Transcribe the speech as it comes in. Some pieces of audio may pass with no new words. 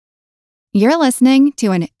You're listening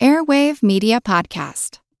to an Airwave Media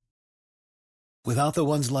Podcast. Without the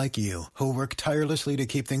ones like you, who work tirelessly to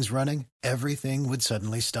keep things running, everything would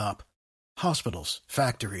suddenly stop. Hospitals,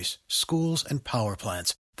 factories, schools, and power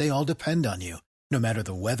plants, they all depend on you. No matter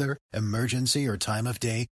the weather, emergency, or time of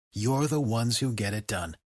day, you're the ones who get it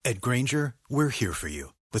done. At Grainger, we're here for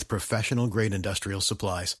you with professional-grade industrial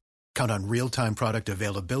supplies. Count on real-time product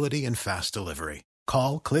availability and fast delivery.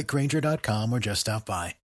 Call, clickgrainger.com, or just stop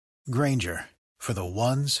by. Grainger, for the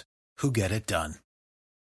ones who get it done.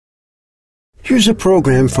 Here's a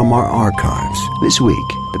program from our archives. This week,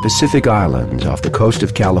 the Pacific Islands off the coast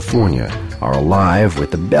of California are alive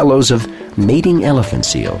with the bellows of mating elephant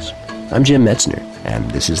seals. I'm Jim Metzner, and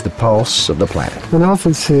this is the Pulse of the Planet. An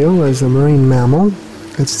elephant seal is a marine mammal.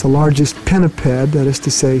 It's the largest pinniped, that is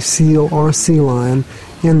to say seal or sea lion,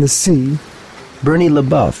 in the sea. Bernie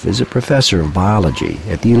LeBoeuf is a professor of biology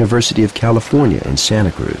at the University of California in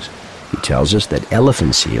Santa Cruz. He tells us that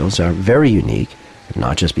elephant seals are very unique,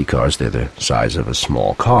 not just because they're the size of a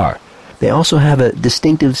small car. They also have a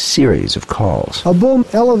distinctive series of calls. A bull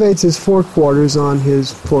elevates his forequarters on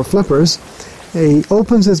his four flippers. He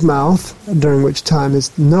opens his mouth, during which time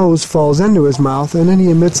his nose falls into his mouth, and then he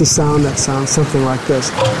emits a sound that sounds something like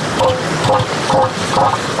this.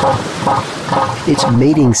 It's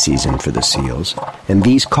mating season for the seals, and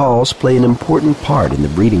these calls play an important part in the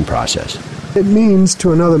breeding process. It means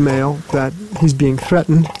to another male that he's being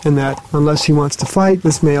threatened, and that unless he wants to fight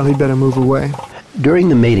this male, he'd better move away. During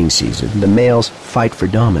the mating season, the males fight for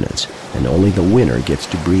dominance, and only the winner gets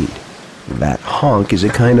to breed. That honk is a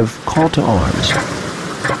kind of call to arms.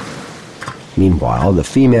 Meanwhile, the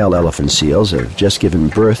female elephant seals have just given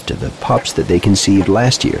birth to the pups that they conceived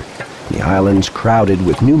last year. The island's crowded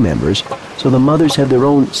with new members, so the mothers have their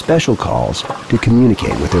own special calls to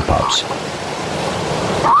communicate with their pups.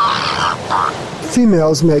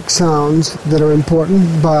 Females make sounds that are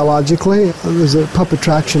important biologically. There's a pup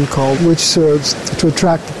attraction call, which serves to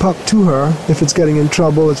attract the pup to her. If it's getting in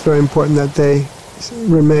trouble, it's very important that they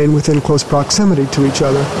remain within close proximity to each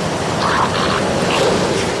other.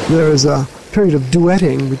 There is a period of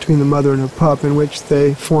duetting between the mother and her pup in which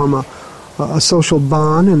they form a social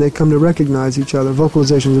bond and they come to recognize each other.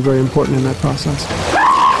 Vocalizations are very important in that process.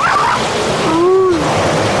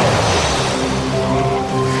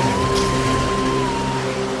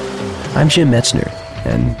 I'm Jim Metzner,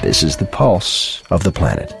 and this is the Pulse of the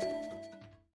Planet.